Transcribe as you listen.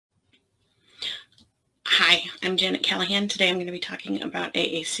Hi, I'm Janet Callahan. Today I'm going to be talking about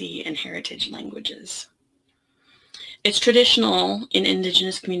AAC and heritage languages. It's traditional in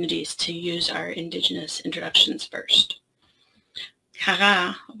Indigenous communities to use our Indigenous introductions first.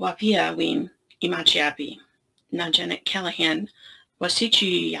 Kara wapia win imachiapi. Na Janet Callahan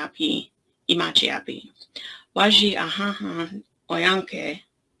wasichi yapi imachiapi. Waji ahahan oyanke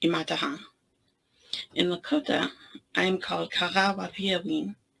imatahan. In Lakota, I am called Kara wapia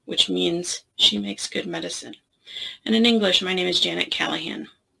win, which means she makes good medicine. And in English, my name is Janet Callahan.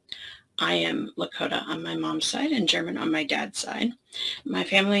 I am Lakota on my mom's side and German on my dad's side. My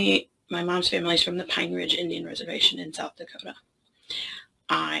mom's family is from the Pine Ridge Indian Reservation in South Dakota.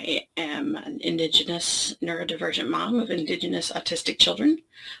 I am an Indigenous neurodivergent mom of Indigenous autistic children,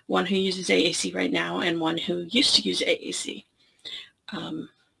 one who uses AAC right now and one who used to use AAC. I'm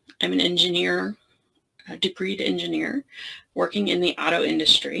an engineer, a degreed engineer, working in the auto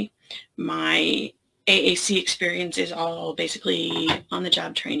industry. My AAC experience is all basically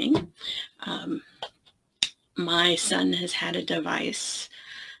on-the-job training. My son has had a device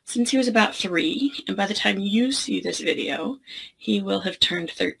since he was about 3, and by the time you see this video, he will have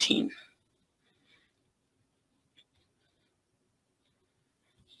turned 13.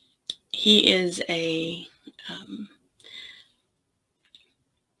 He is a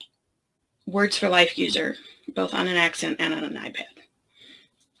Words for Life user, both on an accent and on an iPad.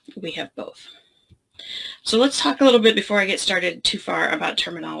 We have both. So let's talk a little bit before I get started too far about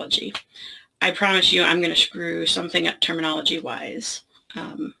terminology. I promise you I'm going to screw something up terminology-wise,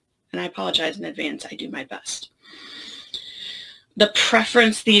 and I apologize in advance. I do my best. The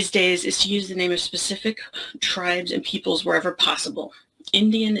preference these days is to use the name of specific tribes and peoples wherever possible.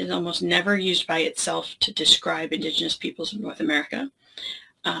 Indian is almost never used by itself to describe Indigenous peoples of North America.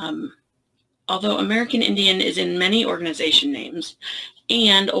 Although American Indian is in many organization names,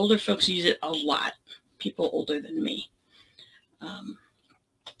 and older folks use it a lot, people older than me.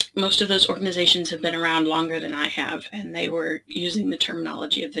 Most of those organizations have been around longer than I have, and they were using the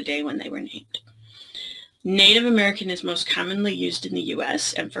terminology of the day when they were named. Native American is most commonly used in the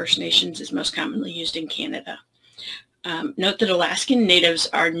US, and First Nations is most commonly used in Canada. Note that Alaskan Natives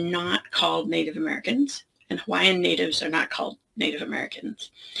are not called Native Americans, and Hawaiian Natives are not called Native Americans.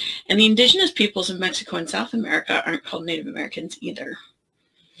 And the indigenous peoples of Mexico and South America aren't called Native Americans either.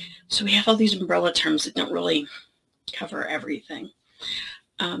 So we have all these umbrella terms that don't really cover everything.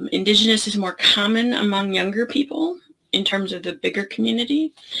 Indigenous is more common among younger people in terms of the bigger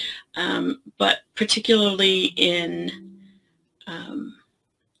community, but particularly in,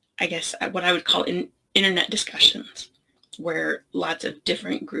 I guess, what I would call internet discussions, where lots of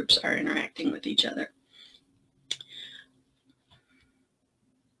different groups are interacting with each other.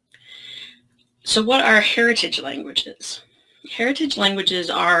 So what are heritage languages? Heritage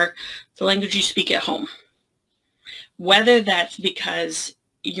languages are the language you speak at home. Whether that's because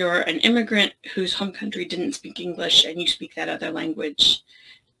you're an immigrant whose home country didn't speak English and you speak that other language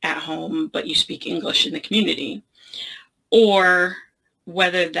at home, but you speak English in the community, or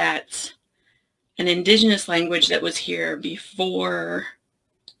whether that's an indigenous language that was here before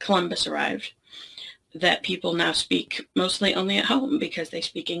Columbus arrived, that people now speak mostly only at home because they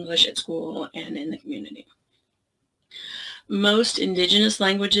speak English at school and in the community. Most indigenous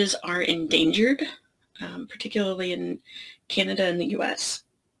languages are endangered, particularly in Canada and the US.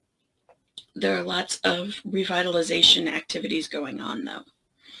 There are lots of revitalization activities going on, though.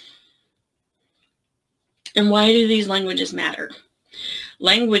 And why do these languages matter?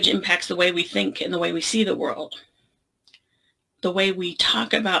 Language impacts the way we think and the way we see the world. The way we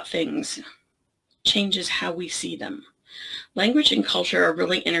talk about things changes how we see them. Language and culture are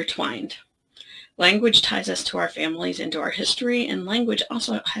really intertwined. Language ties us to our families and to our history, and language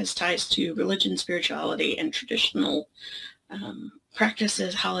also has ties to religion, spirituality, and traditional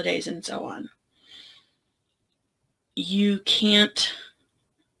practices, holidays, and so on. You can't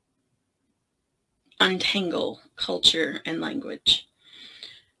untangle culture and language.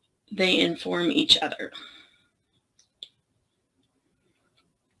 They inform each other.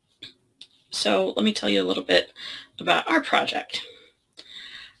 So let me tell you a little bit about our project.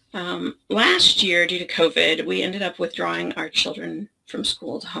 Last year, due to COVID, we ended up withdrawing our children from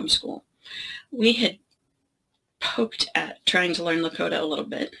school to homeschool. We had poked at trying to learn Lakota a little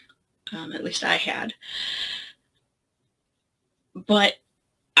bit, at least I had, but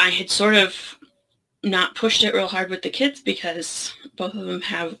I had sort of not pushed it real hard with the kids because both of them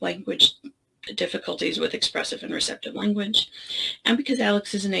have language difficulties with expressive and receptive language, and because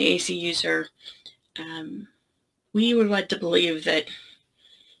Alex is an AAC user, we were led to believe that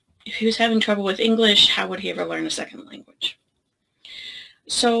if he was having trouble with English, how would he ever learn a second language?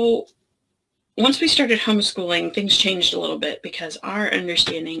 So once we started homeschooling, things changed a little bit because our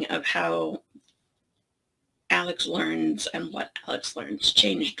understanding of how Alex learns and what Alex learns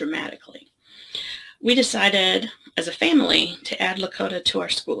changed dramatically. We decided as a family to add Lakota to our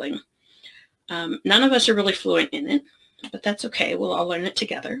schooling. None of us are really fluent in it, but that's okay. We'll all learn it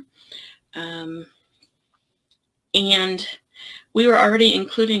together. And we were already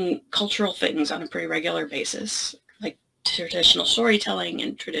including cultural things on a pretty regular basis, like traditional storytelling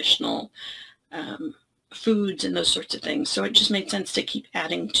and traditional foods and those sorts of things. So it just made sense to keep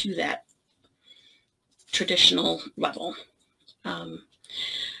adding to that traditional level.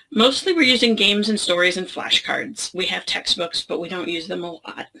 Mostly we're using games and stories and flashcards. We have textbooks, but we don't use them a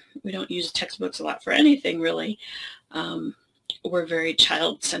lot. We don't use textbooks a lot for anything, really. We're very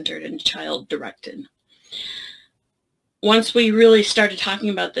child-centered and child-directed. Once we really started talking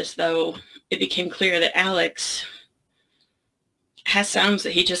about this, though, it became clear that Alex has sounds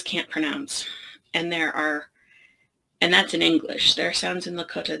that he just can't pronounce. And that's in English. There are sounds in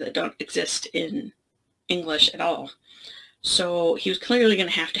Lakota that don't exist in English at all. So he was clearly going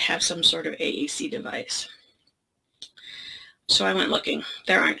to have some sort of AAC device. So I went looking.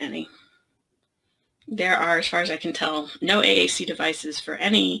 There aren't any. There are, as far as I can tell, no AAC devices for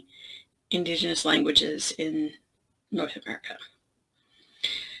any indigenous languages in North America.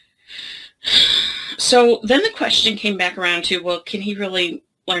 So then the question came back around to, well, can he really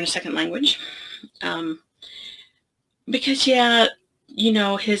learn a second language? Because, yeah, you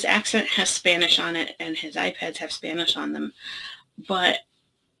know, his accent has Spanish on it and his iPads have Spanish on them. But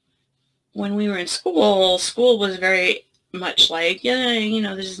when we were in school was very much like, yeah, you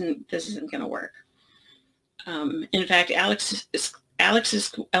know, this isn't going to work. In fact, Alex's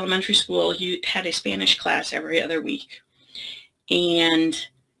elementary school, you had a Spanish class every other week. And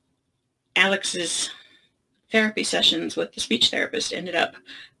Alex's therapy sessions with the speech therapist ended up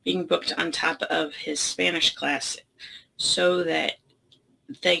being booked on top of his Spanish class so that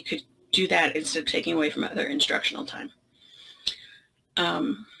they could do that instead of taking away from other instructional time.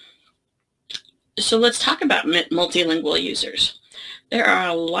 So let's talk about multilingual users. There are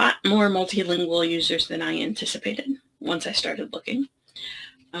a lot more multilingual users than I anticipated once I started looking.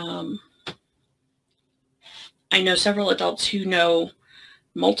 I know several adults who know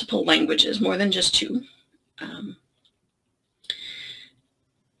multiple languages, more than just two.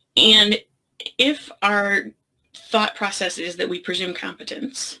 And if our thought process is that we presume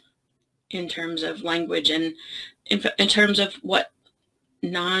competence in terms of language and in terms of what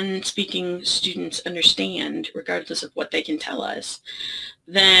non-speaking students understand, regardless of what they can tell us,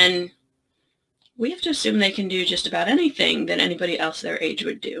 then we have to assume they can do just about anything that anybody else their age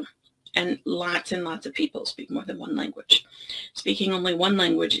would do. And lots of people speak more than one language. Speaking only one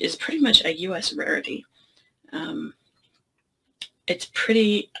language is pretty much a U.S. rarity. It's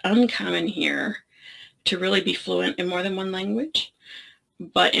pretty uncommon here to really be fluent in more than one language.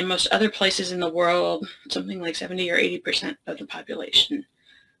 But in most other places in the world, something like 70 or 80% of the population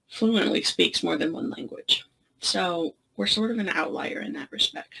fluently speaks more than one language. So we're sort of an outlier in that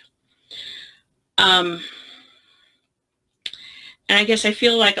respect. And I guess I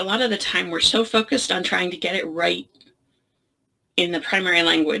feel like a lot of the time we're so focused on trying to get it right in the primary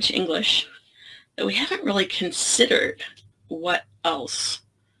language, English, that we haven't really considered what else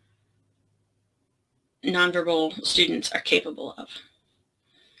nonverbal students are capable of.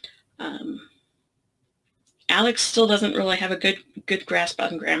 Alex still doesn't really have a good grasp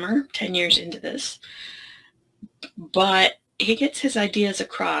on grammar 10 years into this, but he gets his ideas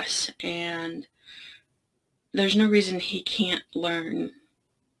across, and there's no reason he can't learn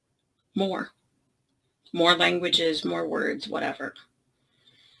more languages, more words, whatever.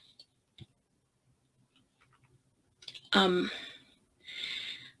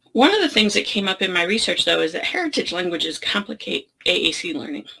 One of the things that came up in my research, though, is that heritage languages complicate AAC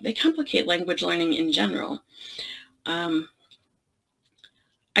learning. They complicate language learning in general. I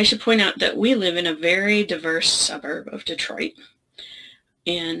should point out that we live in a very diverse suburb of Detroit.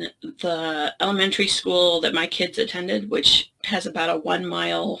 And the elementary school that my kids attended, which has about a 1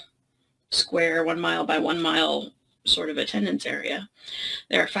 mile square, 1 mile by 1 mile sort of attendance area,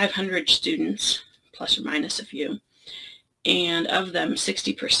 there are 500 students, plus or minus a few. And of them,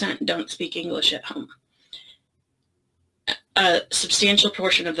 60% don't speak English at home. A substantial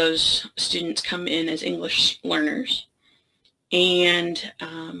portion of those students come in as English learners. And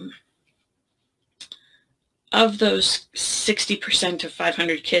of those 60% of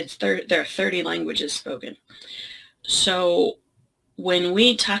 500 kids, there are 30 languages spoken. So when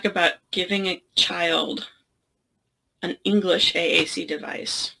we talk about giving a child an English AAC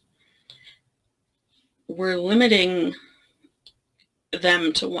device, we're limiting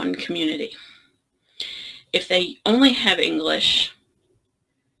them to one community. If they only have English,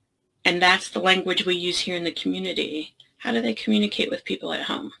 and that's the language we use here in the community, how do they communicate with people at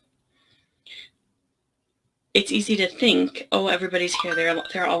home? It's easy to think, oh, everybody's here,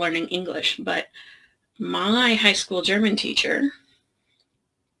 they're all learning English, but my high school German teacher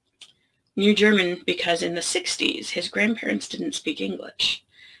knew German because in the 60s, his grandparents didn't speak English.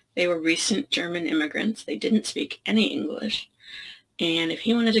 They were recent German immigrants. They didn't speak any English. And if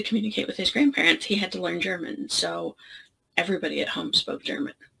he wanted to communicate with his grandparents, he had to learn German. So everybody at home spoke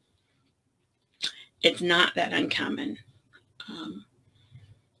German. It's not that uncommon.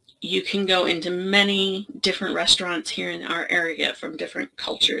 You can go into many different restaurants here in our area from different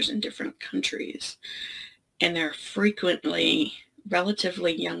cultures and different countries. And there are frequently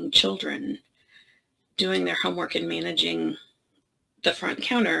relatively young children doing their homework and managing the front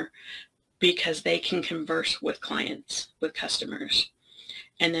counter because they can converse with clients, with customers,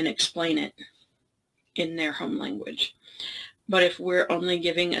 and then explain it in their home language. But if we're only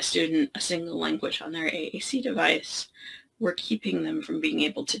giving a student a single language on their AAC device, we're keeping them from being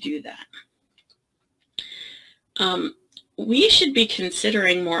able to do that. We should be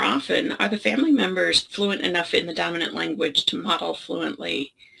considering more often, are the family members fluent enough in the dominant language to model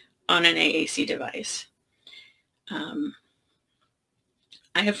fluently on an AAC device?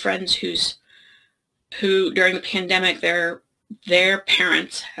 I have friends who during the pandemic, their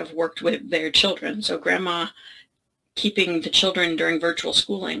parents have worked with their children. So grandma keeping the children during virtual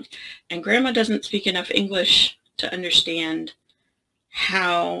schooling, and grandma doesn't speak enough English to understand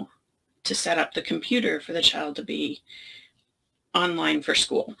how to set up the computer for the child to be online for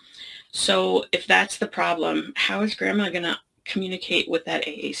school. So if that's the problem, how is grandma going to communicate with that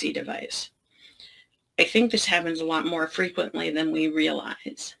AAC device? I think this happens a lot more frequently than we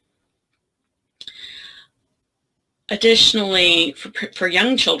realize. Additionally, for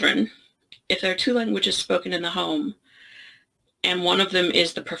young children, if there are two languages spoken in the home and one of them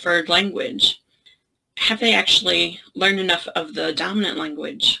is the preferred language, have they actually learned enough of the dominant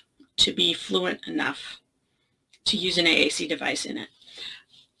language to be fluent enough to use an AAC device in it?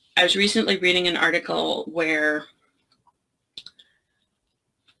 I was recently reading an article where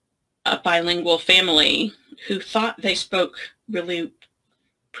a bilingual family who thought they spoke really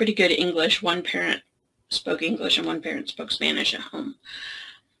pretty good English, one parent spoke English and one parent spoke Spanish at home.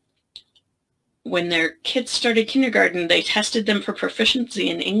 When their kids started kindergarten, they tested them for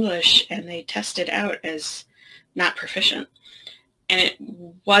proficiency in English and they tested out as not proficient. And it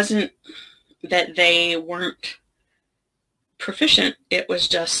wasn't that they weren't proficient, it was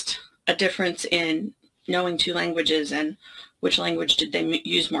just a difference in knowing two languages and which language did they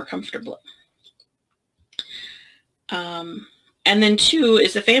use more comfortably. And then two,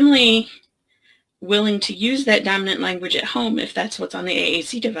 is the family willing to use that dominant language at home if that's what's on the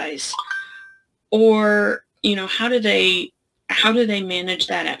AAC device? Or, you know, how do they manage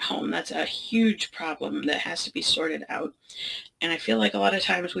that at home? That's a huge problem that has to be sorted out. And I feel like a lot of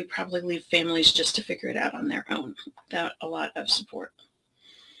times we probably leave families just to figure it out on their own without a lot of support.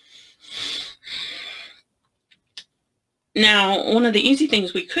 Now, one of the easy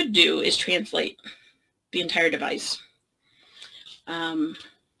things we could do is translate the entire device.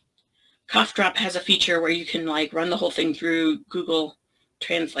 Cough Drop has a feature where you can like run the whole thing through Google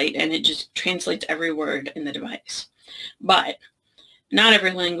Translate and it just translates every word in the device. But not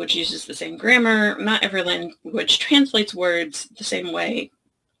every language uses the same grammar. Not every language translates words the same way.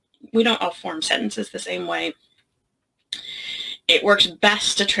 We don't all form sentences the same way. It works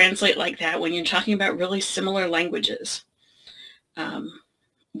best to translate like that when you're talking about really similar languages.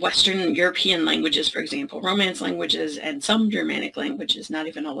 Western European languages, for example, Romance languages, and some Germanic languages, not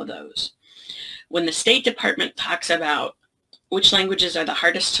even all of those. When the State Department talks about which languages are the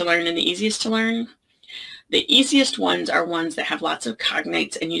hardest to learn and the easiest to learn, the easiest ones are ones that have lots of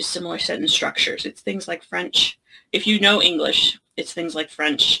cognates and use similar sentence structures. It's things like French. If you know English, it's things like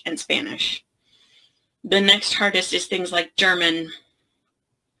French and Spanish. The next hardest is things like German,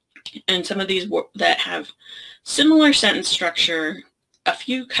 and some of these that have similar sentence structure, a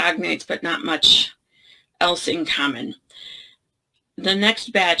few cognates, but not much else in common. The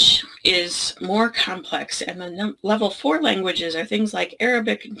next batch is more complex, and the level 4 languages are things like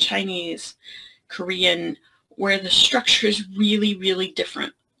Arabic and Chinese, Korean, where the structure is really, really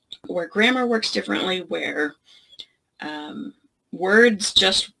different, where grammar works differently, where words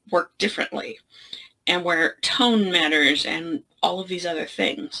just work differently, and where tone matters and all of these other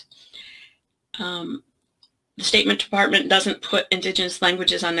things. The State Department doesn't put Indigenous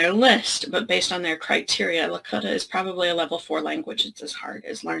languages on their list, but based on their criteria, Lakota is probably a level 4 language. It's as hard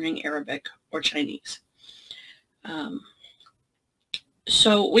as learning Arabic or Chinese.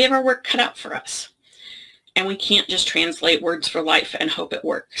 So we have our work cut out for us. And we can't just translate words for life and hope it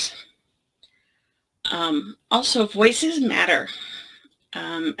works. Also, voices matter.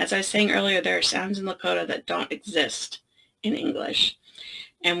 As I was saying earlier, there are sounds in Lakota that don't exist in English.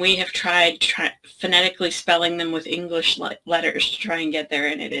 And we have tried phonetically spelling them with English letters to try and get there,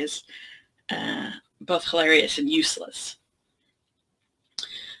 and it is both hilarious and useless.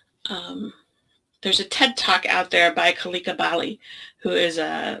 There's a TED Talk out there by Kalika Bali, who is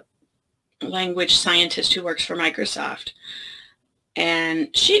a language scientist who works for Microsoft.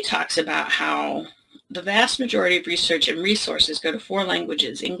 And she talks about how the vast majority of research and resources go to 4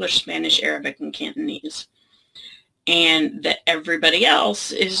 languages: English, Spanish, Arabic, and Cantonese. And that everybody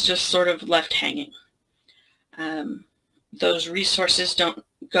else is just sort of left hanging. Those resources don't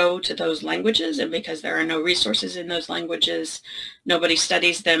go to those languages, and because there are no resources in those languages, nobody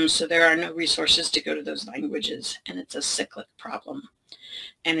studies them, so there are no resources to go to those languages, and it's a cyclic problem,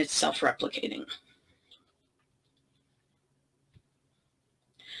 and it's self-replicating.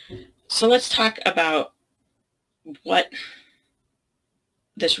 So let's talk about what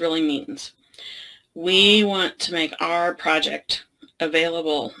this really means. We want to make our project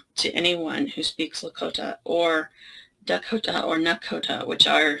available to anyone who speaks Lakota or Dakota or Nakota, which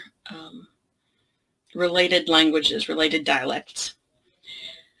are related languages, related dialects.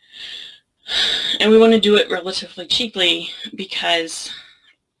 And we want to do it relatively cheaply because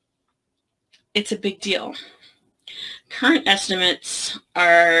it's a big deal. Current estimates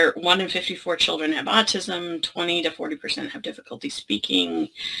are 1 in 54 children have autism, 20 to 40% have difficulty speaking,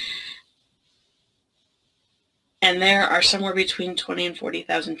 and there are somewhere between 20 and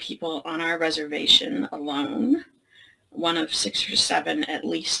 40,000 people on our reservation alone, one of 6 or 7 at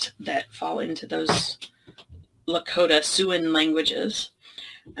least that fall into those Lakota Siouan languages.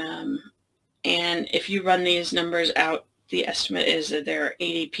 And if you run these numbers out, the estimate is that there are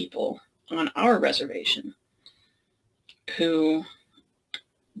 80 people on our reservation who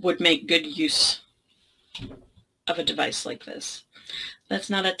would make good use of a device like this. That's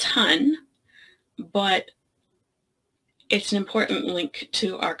not a ton, but it's an important link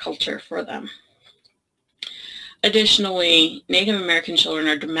to our culture for them. Additionally, Native American children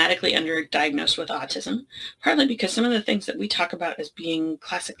are dramatically underdiagnosed with autism, partly because some of the things that we talk about as being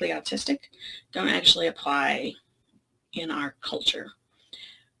classically autistic don't actually apply in our culture.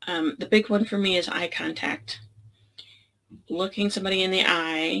 The big one for me is eye contact. Looking somebody in the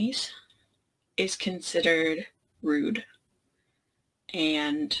eyes is considered rude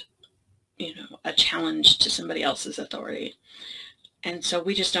and, you know, a challenge to somebody else's authority. And so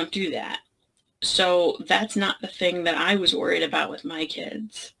we just don't do that. So that's not the thing that I was worried about with my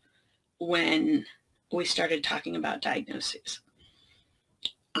kids when we started talking about diagnoses.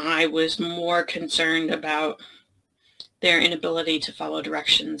 I was more concerned about their inability to follow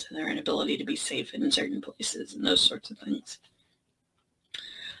directions and their inability to be safe in certain places and those sorts of things.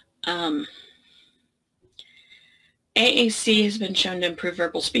 AAC has been shown to improve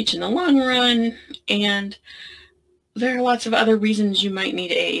verbal speech in the long run, and there are lots of other reasons you might need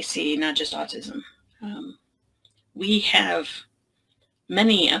AAC, not just autism. We have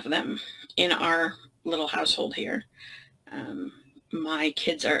many of them in our little household here. My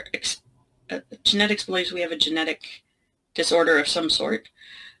kids are, genetics believes we have a genetic disorder of some sort.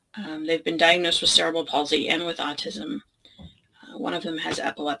 They've been diagnosed with cerebral palsy and with autism. One of them has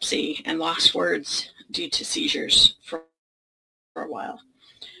epilepsy and lost words due to seizures for a while.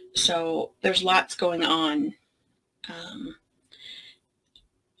 So there's lots going on.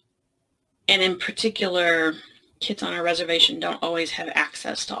 And in particular, kids on our reservation don't always have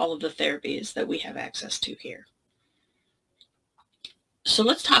access to all of the therapies that we have access to here. So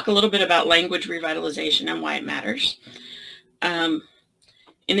let's talk a little bit about language revitalization and why it matters. In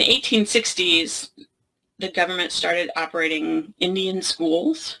the 1860s, the government started operating Indian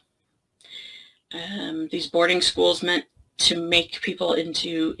schools. These boarding schools meant to make people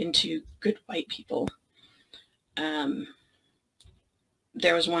into good white people.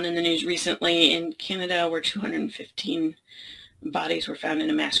 There was one in the news recently in Canada where 215 bodies were found in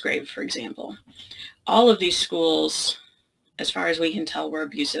a mass grave, for example. All of these schools, as far as we can tell, were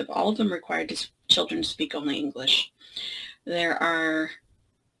abusive. All of them required children to speak only English. There are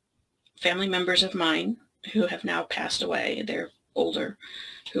family members of mine who have now passed away, they're older,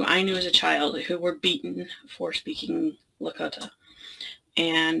 who I knew as a child, who were beaten for speaking Lakota.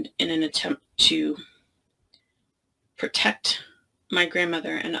 And in an attempt to protect my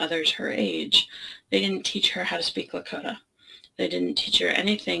grandmother and others her age, they didn't teach her how to speak Lakota. They didn't teach her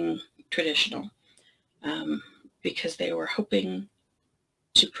anything traditional because they were hoping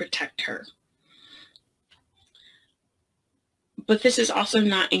to protect her. But this is also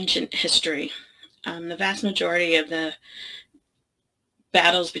not ancient history. The vast majority of the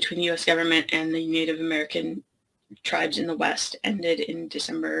battles between the U.S. government and the Native American tribes in the West ended in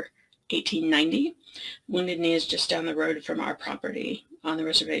December 1890. Wounded Knee is just down the road from our property on the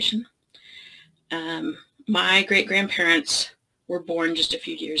reservation. My great-grandparents were born just a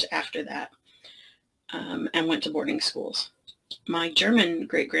few years after that and went to boarding schools. My German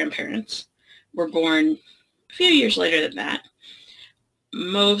great-grandparents were born a few years later than that.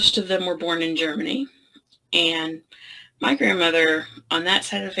 Most of them were born in Germany, and my grandmother on that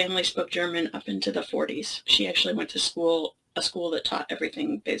side of the family spoke German up into the 40s. She actually went to school, a school that taught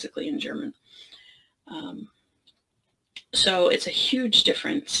everything basically in German. So it's a huge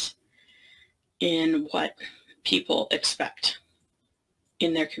difference in what people expect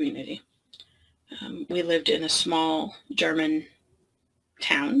in their community. We lived in a small German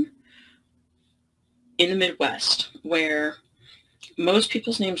town in the Midwest where most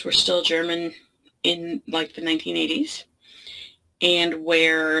people's names were still German in like the 1980s, and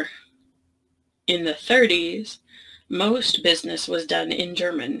where in the 30s most business was done in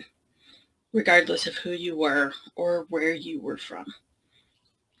German, regardless of who you were or where you were from.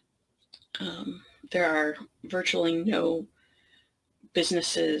 There are virtually no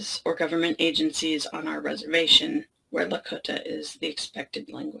businesses or government agencies on our reservation where Lakota is the expected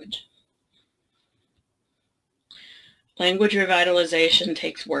language. Language revitalization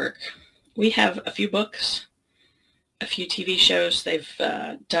takes work. We have a few books, a few TV shows they've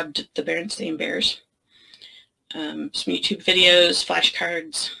dubbed the Berenstain Bears, some YouTube videos,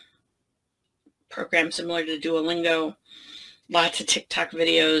 flashcards, programs similar to Duolingo, lots of TikTok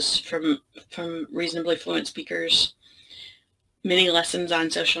videos from reasonably fluent speakers, many lessons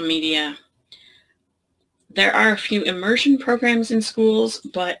on social media. There are a few immersion programs in schools,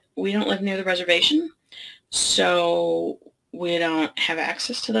 but we don't live near the reservation, so we don't have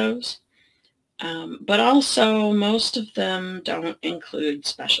access to those. But also, most of them don't include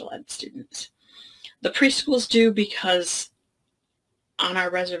special ed students. The preschools do, because on our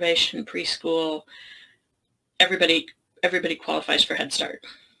reservation preschool, everybody qualifies for Head Start.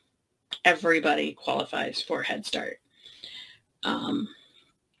 Everybody qualifies for Head Start.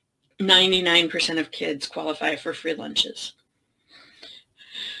 99% of kids qualify for free lunches.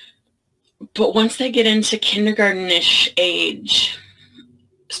 But once they get into kindergarten-ish age,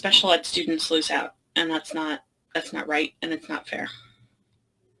 special ed students lose out, and that's not right, and it's not fair.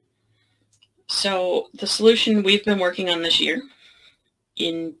 So the solution we've been working on this year,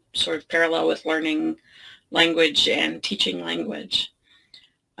 in sort of parallel with learning language and teaching language,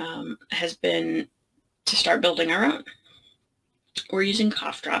 has been to start building our own. We're using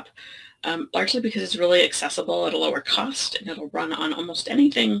Cough Drop, largely because it's really accessible at a lower cost, and it'll run on almost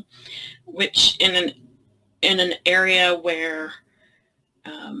anything, which in an area where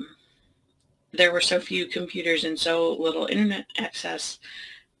there were so few computers and so little internet access,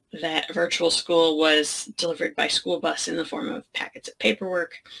 that virtual school was delivered by school bus in the form of packets of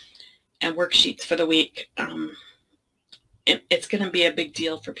paperwork and worksheets for the week. It's going to be a big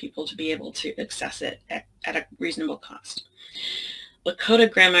deal for people to be able to access it at a reasonable cost. Lakota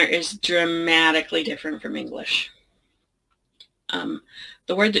grammar is dramatically different from English.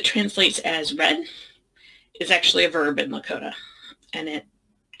 The word that translates as read is actually a verb in Lakota, and it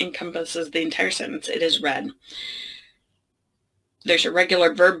encompasses the entire sentence. It is read. There's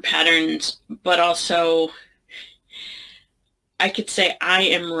irregular verb patterns, but also I could say I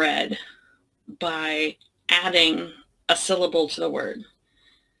am read by adding a syllable to the word.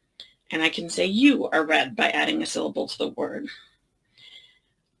 And I can say you are read by adding a syllable to the word.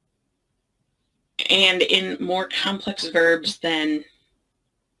 And in more complex verbs than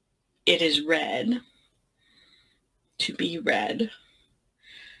it is read, to be read,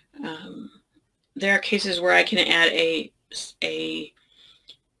 there are cases where I can add a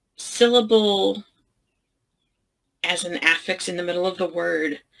syllable as an affix in the middle of the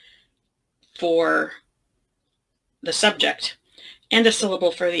word for the subject and a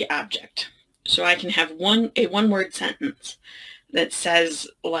syllable for the object. So I can have a one-word sentence that says,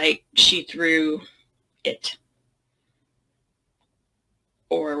 like, she threw it,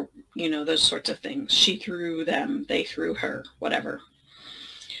 or, you know, those sorts of things. She threw them, they threw her, whatever.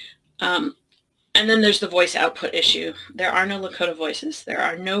 And then there's the voice output issue. There are no Lakota voices. There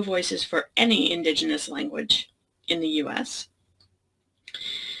are no voices for any indigenous language in the U.S.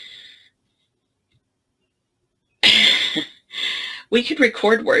 We could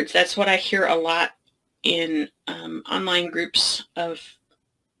record words. That's what I hear a lot in online groups of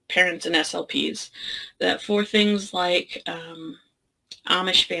parents and SLPs, that for things like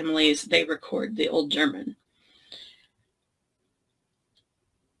Amish families, they record the Old German.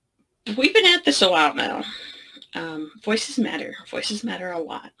 We've been at this a while now. Voices matter. Voices matter a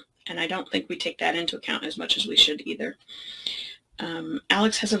lot. And I don't think we take that into account as much as we should either.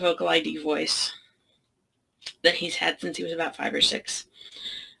 Alex has a vocal ID voice that he's had since he was about 5 or 6.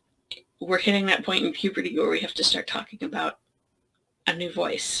 We're hitting that point in puberty where we have to start talking about a new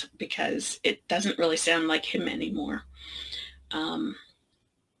voice because it doesn't really sound like him anymore.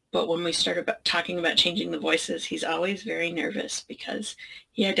 But when we start talking about changing the voices, he's always very nervous because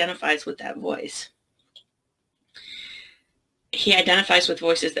he identifies with that voice. He identifies with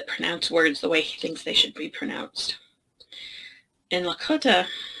voices that pronounce words the way he thinks they should be pronounced. In Lakota,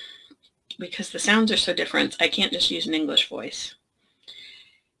 because the sounds are so different, I can't just use an English voice.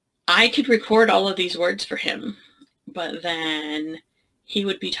 I could record all of these words for him, but then he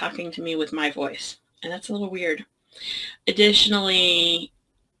would be talking to me with my voice, and that's a little weird. Additionally,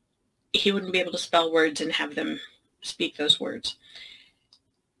 he wouldn't be able to spell words and have them speak those words.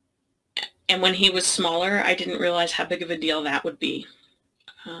 And when he was smaller, I didn't realize how big of a deal that would be.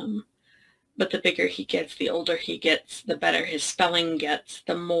 But the bigger he gets, the older he gets, the better his spelling gets,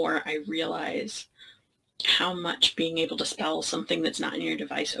 the more I realize how much being able to spell something that's not in your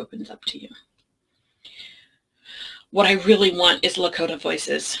device opens up to you. What I really want is Lakota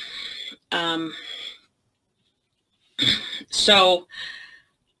voices. So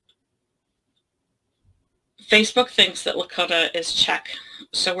Facebook thinks that Lakota is Czech.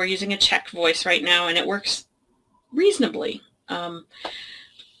 So we're using a Czech voice right now, and it works reasonably.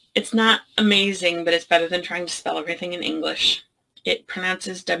 It's not amazing, but it's better than trying to spell everything in English. It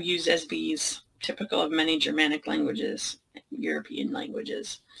pronounces W's as V's, typical of many Germanic languages, European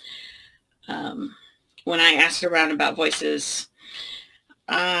languages. When I ask around about voices,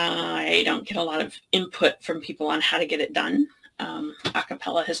 I don't get a lot of input from people on how to get it done.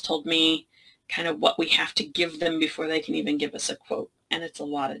 Acapella has told me kind of what we have to give them before they can even give us a quote, and it's a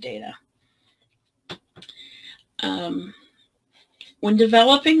lot of data. When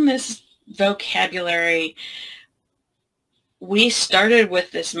developing this vocabulary, we started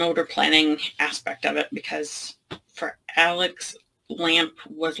with this motor planning aspect of it because for Alex, LAMP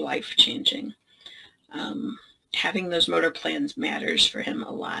was life-changing. Having those motor plans matters for him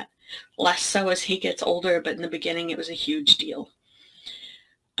a lot. Less so as he gets older, but in the beginning it was a huge deal.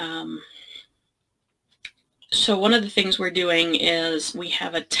 So one of the things we're doing is we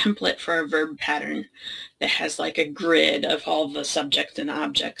have a template for a verb pattern that has like a grid of all the subjects and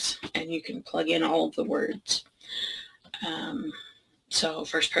objects, and you can plug in all of the words. So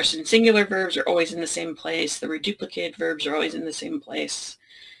first person singular verbs are always in the same place. The reduplicated verbs are always in the same place,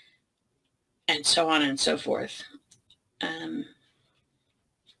 and so on and so forth.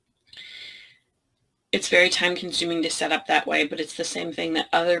 It's very time consuming to set up that way, but it's the same thing that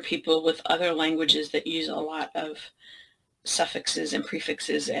other people with other languages that use a lot of suffixes and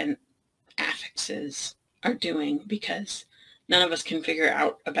prefixes and affixes are doing, because none of us can figure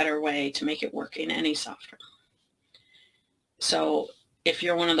out a better way to make it work in any software. So if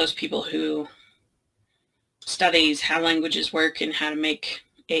you're one of those people who studies how languages work and how to make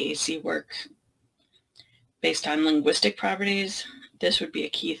AAC work based on linguistic properties, this would be a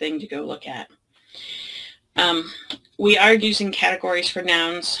key thing to go look at. We are using categories for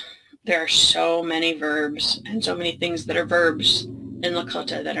nouns. There are so many verbs and so many things that are verbs in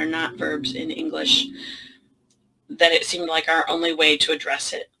Lakota that are not verbs in English that it seemed like our only way to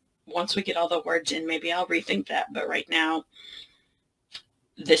address it. Once we get all the words in, maybe I'll rethink that, but right now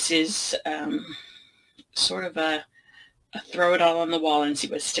this is sort of a throw it all on the wall and see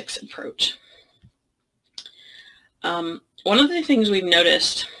what sticks approach. One of the things we've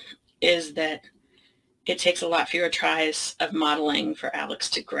noticed is that it takes a lot fewer tries of modeling for Alex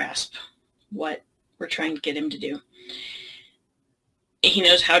to grasp what we're trying to get him to do. He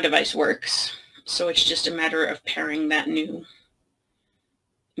knows how a device works, so it's just a matter of pairing that new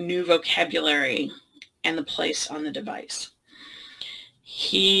vocabulary and the place on the device.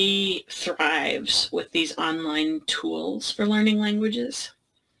 He thrives with these online tools for learning languages.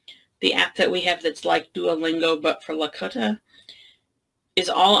 The app that we have that's like Duolingo but for Lakota is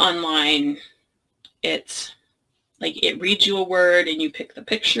all online. It's like it reads you a word and you pick the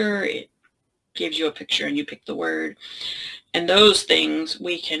picture, it gives you a picture and you pick the word. And those things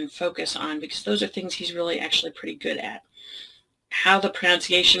we can focus on because those are things he's really actually pretty good at. How the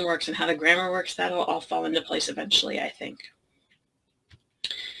pronunciation works and how the grammar works, that'll all fall into place eventually, I think.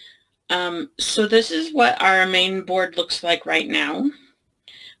 So this is what our main board looks like right now.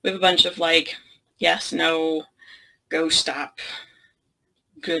 We have a bunch of like yes, no, go, stop,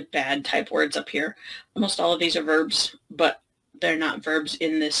 good, bad type words up here. Almost all of these are verbs, but they're not verbs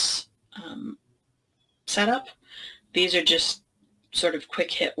in this setup. These are just sort of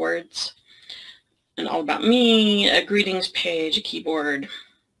quick hit words. And all about me, a greetings page, a keyboard,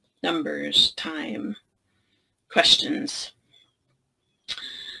 numbers, time, questions.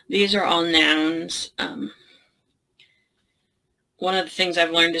 These are all nouns. One of the things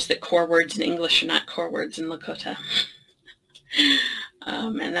I've learned is that core words in English are not core words in Lakota.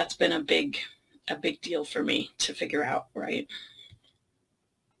 And that's been a big deal for me to figure out, right?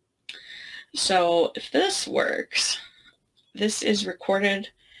 So if this works, this is recorded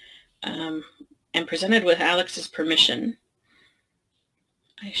and presented with Alex's permission.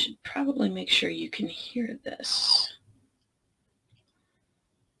 I should probably make sure you can hear this.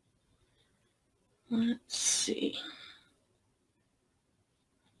 Let's see.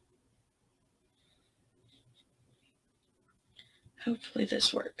 Hopefully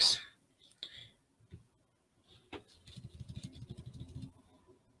this works.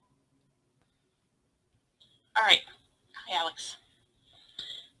 All right. Hi, Alex.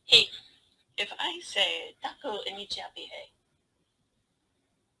 Hey, if I say Taco Inichapihe,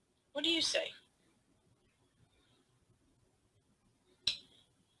 what do you say?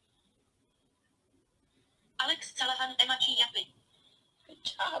 Alex Callahan Emachi Yapi. Good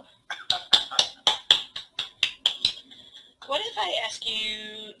job. What if I ask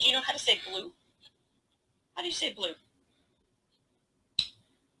you, do you know how to say blue? How do you say blue?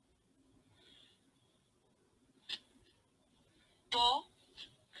 Bo.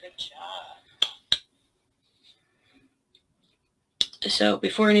 Good job. So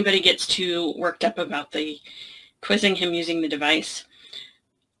before anybody gets too worked up about the quizzing him using the device,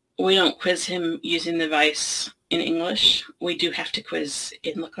 we don't quiz him using the device in English. We do have to quiz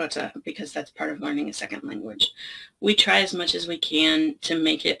in Lakota because that's part of learning a second language. We try as much as we can to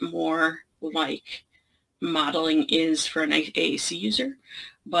make it more like modeling is for an AAC user,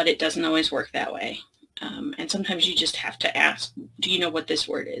 but it doesn't always work that way. And sometimes you just have to ask, do you know what this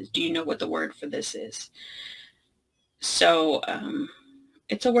word is? Do you know what the word for this is? So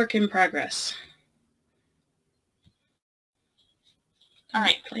it's a work in progress. All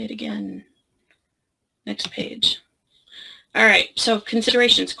right, play it again. Next page. All right, so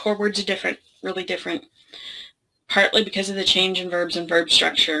considerations. Core words are different, really different, partly because of the change in verbs and verb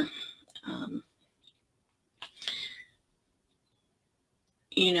structure.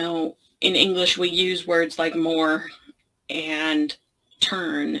 You know, in English, we use words like more and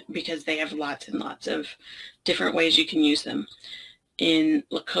turn because they have lots and lots of different ways you can use them. In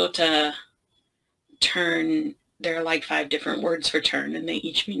Lakota, turn, there are like 5 different words for turn, and they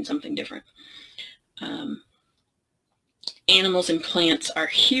each mean something different. Animals and plants are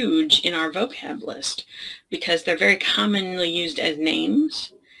huge in our vocab list because they're very commonly used as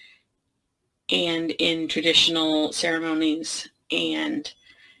names and in traditional ceremonies and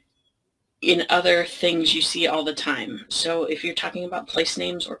in other things you see all the time. So if you're talking about place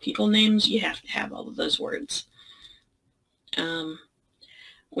names or people names, you have to have all of those words.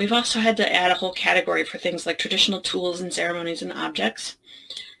 We've also had to add a whole category for things like traditional tools and ceremonies and objects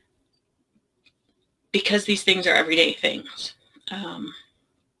because these things are everyday things.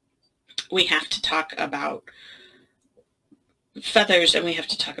 We have to talk about feathers, and we have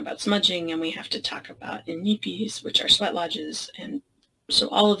to talk about smudging, and we have to talk about inipis, which are sweat lodges, and so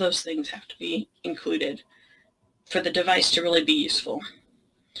all of those things have to be included for the device to really be useful.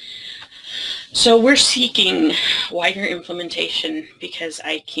 So we're seeking wider implementation because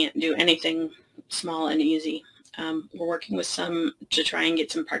I can't do anything small and easy. We're working with some to try and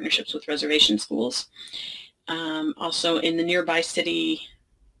get some partnerships with reservation schools. Also in the nearby city,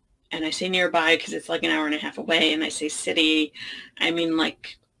 and I say nearby because it's like an hour and a half away, and I say city, I mean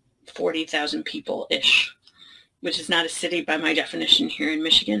like 40,000 people-ish, which is not a city by my definition here in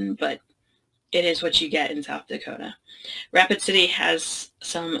Michigan, but it is what you get in South Dakota. Rapid City has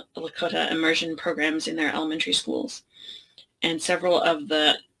some Lakota immersion programs in their elementary schools, and several of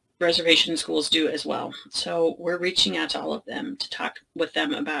the reservation schools do as well. So we're reaching out to all of them to talk with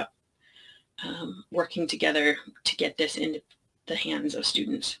them about working together to get this into the hands of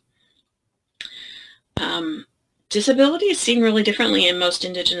students. Disability is seen really differently in most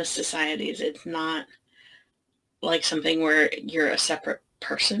Indigenous societies. It's not like something where you're a separate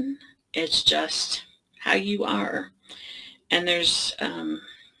person. It's just how you are. And there's,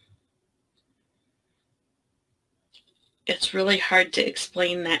 it's really hard to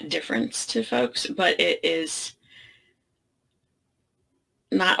explain that difference to folks, but it is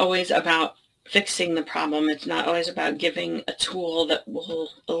not always about fixing the problem. It's not always about giving a tool that will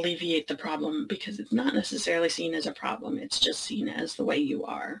alleviate the problem because it's not necessarily seen as a problem. It's just seen as the way you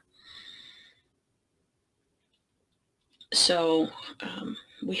are. So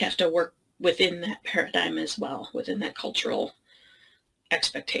we have to work within that paradigm as well, within that cultural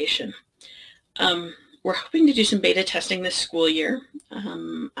expectation. We're hoping to do some beta testing this school year.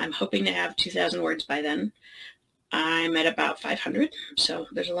 I'm hoping to have 2,000 words by then. I'm at about 500, so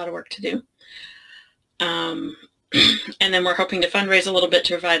there's a lot of work to do. And then we're hoping to fundraise a little bit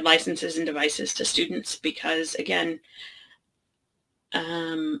to provide licenses and devices to students because, again,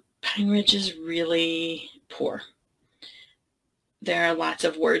 Pine Ridge is really poor. There are lots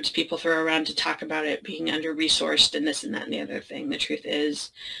of words people throw around to talk about it being under-resourced and this and that and the other thing. The truth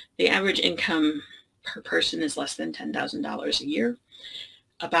is the average income per person is less than $10,000 a year.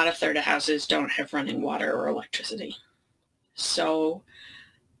 About a third of houses don't have running water or electricity. So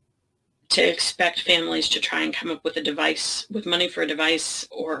to expect families to try and come up with a device, with money for a device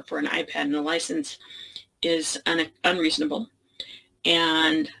or for an iPad and a license is unreasonable.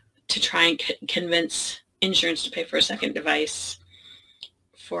 And to try and convince insurance to pay for a second device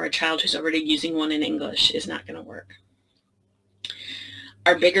for a child who's already using one in English is not going to work.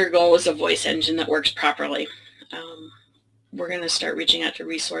 Our bigger goal is a voice engine that works properly. We're going to start reaching out to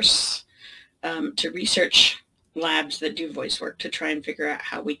research labs that do voice work to try and figure out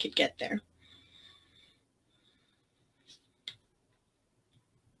how we could get there.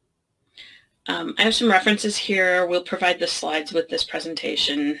 I have some references here. We'll provide the slides with this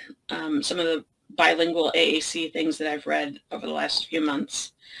presentation. Some of the bilingual AAC things that I've read over the last few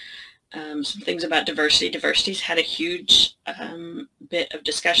months. Some things about diversity. Diversity's had a huge bit of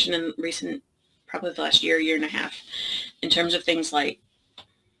discussion in recent, probably the last year and a half, in terms of things like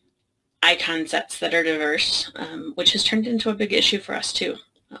icon sets that are diverse, which has turned into a big issue for us too.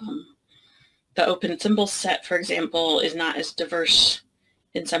 The open symbols set, for example, is not as diverse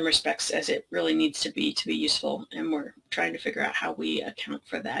in some respects as it really needs to be useful, and we're trying to figure out how we account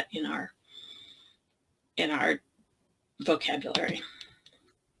for that in our vocabulary.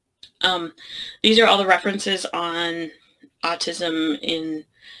 These are all the references on autism in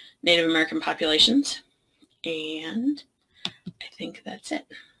Native American populations, and I think that's it.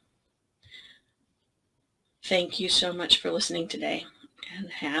 Thank you so much for listening today, and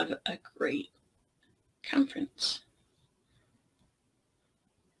have a great conference.